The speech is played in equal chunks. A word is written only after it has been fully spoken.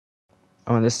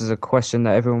Oh, and this is a question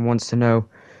that everyone wants to know.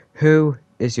 Who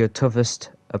is your toughest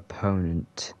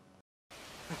opponent?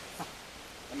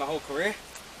 In my whole career?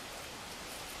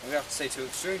 I would have to say too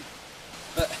extreme.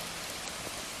 But,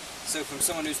 so from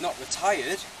someone who's not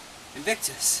retired,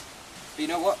 Invictus. But you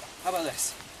know what? How about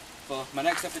this? For my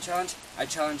next ever challenge, I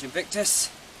challenge Invictus.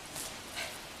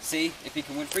 See if he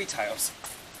can win 3 titles.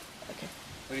 Okay.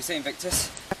 What do you say,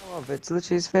 Invictus? Oh, it's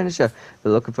literally his finisher.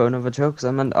 They're looking for another choke.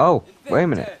 Oh, wait a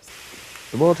minute.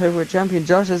 The World Heavyweight Champion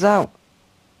Josh is out.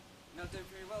 You're not doing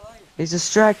very well, are you? He's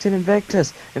distracting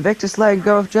Invictus. Invictus letting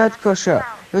go of Jet Crusher.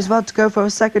 He was about to go for a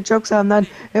second chokeslam, then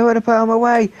he would have put him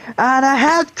away. And a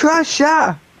head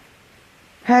crusher!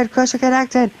 Head crusher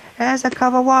connected. Here's a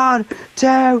cover. 1,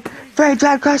 2, 3.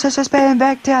 Jet Crusher's just been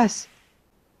Invictus.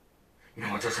 You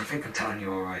know what, Josh, I think I'm telling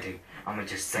you already. I'm gonna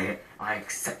just say it. I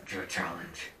accept your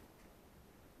challenge.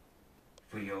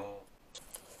 For your...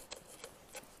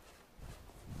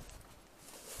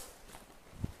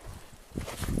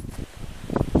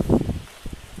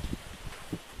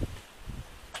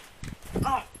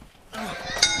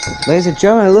 Ladies and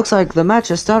gentlemen, it looks like the match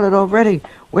has started already.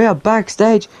 We are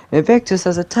backstage. Invictus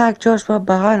has attacked Josh from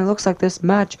behind. It looks like this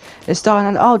match is starting.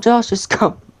 And oh, Josh just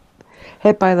got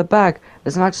hit by the back.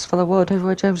 This match is for the World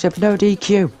Heavyweight Championship. No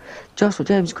DQ. Joshua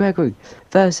James Gregory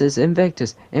versus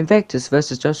Invictus. Invictus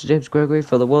versus Joshua James Gregory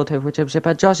for the World Heavyweight Championship.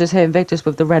 And Josh is hitting Invictus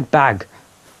with the red bag.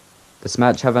 This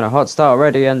match having a hot start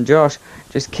already. And Josh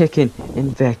just kicking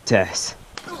Invictus.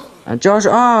 And Josh,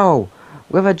 oh,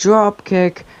 with a drop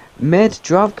kick. Mid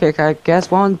drop kick, I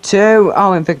guess. 1, 2.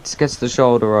 Oh, Invictus gets the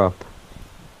shoulder up.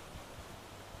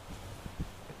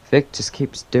 Invictus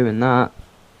keeps doing that.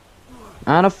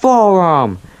 And a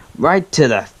forearm right to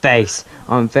the face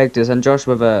on Invictus. And Josh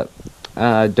with a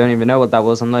don't even know what that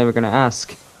was. I'm not even gonna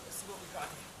ask.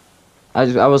 I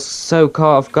was so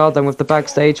caught off guard then with the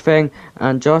backstage thing,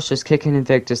 and Josh is kicking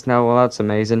Invictus now. Well, that's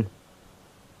amazing.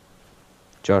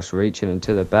 Josh reaching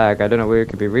into the bag. I don't know where he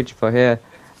could be reaching for here.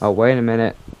 Oh, wait a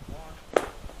minute.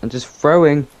 And just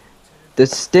throwing the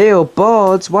steel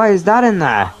boards. Why is that in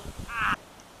there?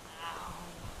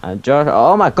 And Josh,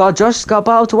 oh my god, Josh got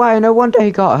bottled away. No wonder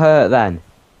he got hurt then.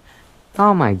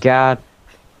 Oh my god.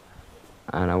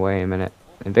 And wait a minute.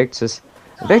 Invictus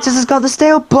has got the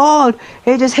steel board.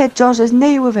 He just hit Josh's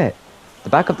knee with it.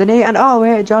 The back of the knee, and oh, he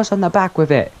hit Josh on the back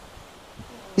with it.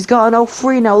 He's got an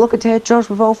 0-3 now. Look at here, Josh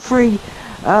with 0-3.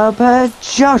 But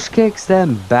Josh kicks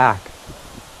them back.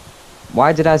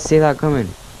 Why did I see that coming?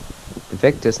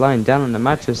 Invictus lying down on the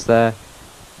mattress there.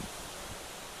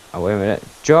 Oh, wait a minute.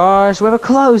 Josh with a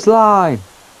clothesline.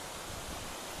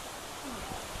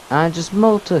 And just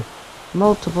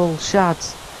multiple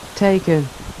shots taken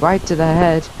right to the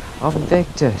head of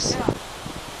Invictus.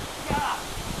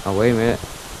 Oh, wait a minute.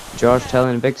 Josh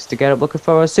telling Invictus to get up, looking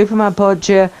for a Superman punch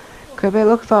here. Could be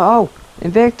looking for, oh,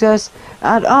 Invictus.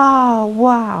 And, oh,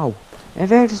 wow.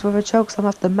 Invictus with a chokeslam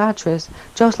off the mattress.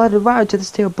 Josh landed right into the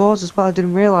steel boards as well. I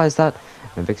didn't realise that.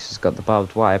 Invictus has got the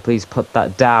barbed wire. Please put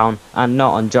that down and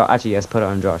not on Josh. Actually, yes, put it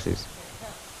on Josh's.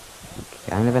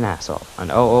 Kind of an asshole. And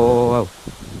oh.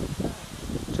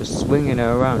 Just swinging it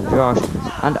around Josh.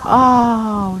 And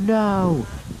oh no.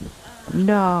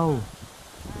 No.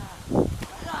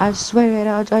 I'm swinging it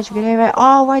on Josh. You can hear it.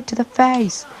 Oh, right to the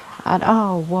face. And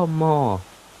oh, one more.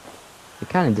 He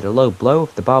kind of did a low blow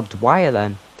with the barbed wire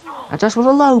then. And Josh with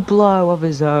a low blow of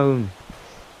his own.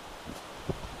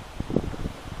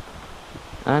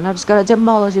 And I'm just gonna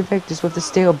demolish Invictus with the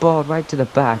steel board right to the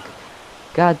back.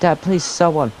 God damn, please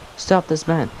someone stop this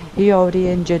man. He already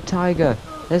injured Tiger.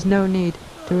 There's no need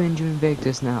to injure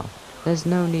Invictus now. There's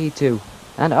no need to.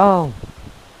 And oh.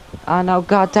 Oh no,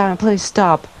 god damn it, please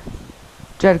stop.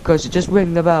 Jericho, just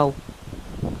ring the bell.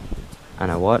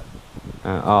 And what?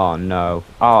 Oh no.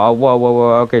 Oh,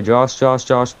 whoa. Okay, Josh,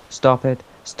 stop it.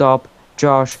 Stop.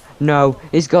 Josh, no.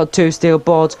 He's got 2 steel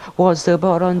boards. 1 steel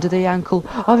board under the ankle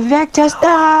of Invictus.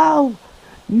 No!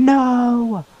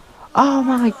 No! Oh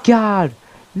my god.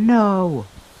 No.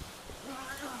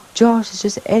 Josh has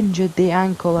just injured the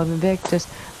ankle of Invictus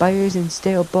by using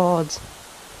steel boards.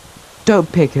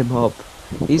 Don't pick him up.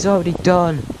 He's already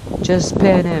done. Just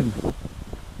pin him.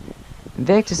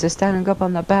 Invictus is standing up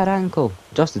on the bad ankle.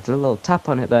 Josh did a little tap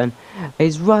on it then.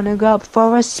 He's running up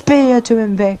for a spear to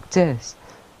Invictus.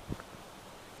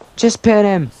 Just pin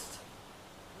him.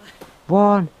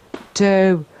 1,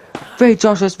 2, 3.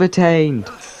 Josh is retained.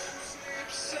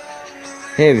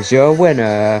 Here is your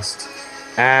winner.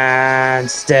 And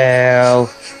still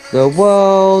the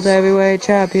World Heavyweight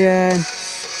Champion,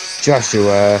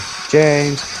 Joshua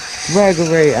James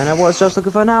Gregory. And what's Josh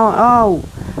looking for now? Oh,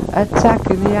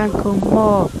 attacking the ankle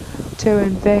more to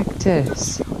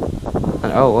Invictus. And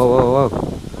man. Oh, oh, oh,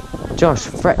 oh. Josh,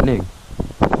 threatening.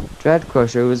 Dread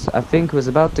Crusher I think, was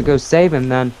about to go save him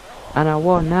then. And I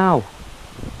what now?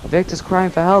 Victor's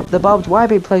crying for help. The barbed wire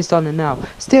be placed on it now.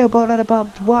 Steel bolt and a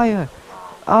barbed wire.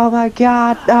 Oh my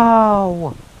god,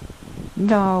 no!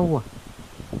 No!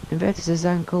 Invictus'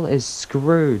 ankle is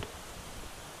screwed.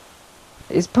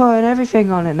 He's putting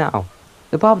everything on it now.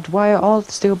 The barbed wire, all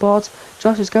the steel bolts.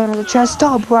 Josh is going on the chest.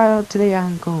 Stop right up to the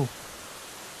ankle.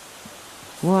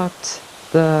 What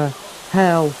the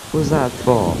hell was that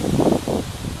for?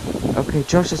 Okay,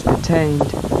 Josh is retained.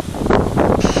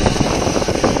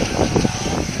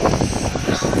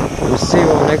 We'll see you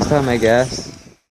all next time, I guess.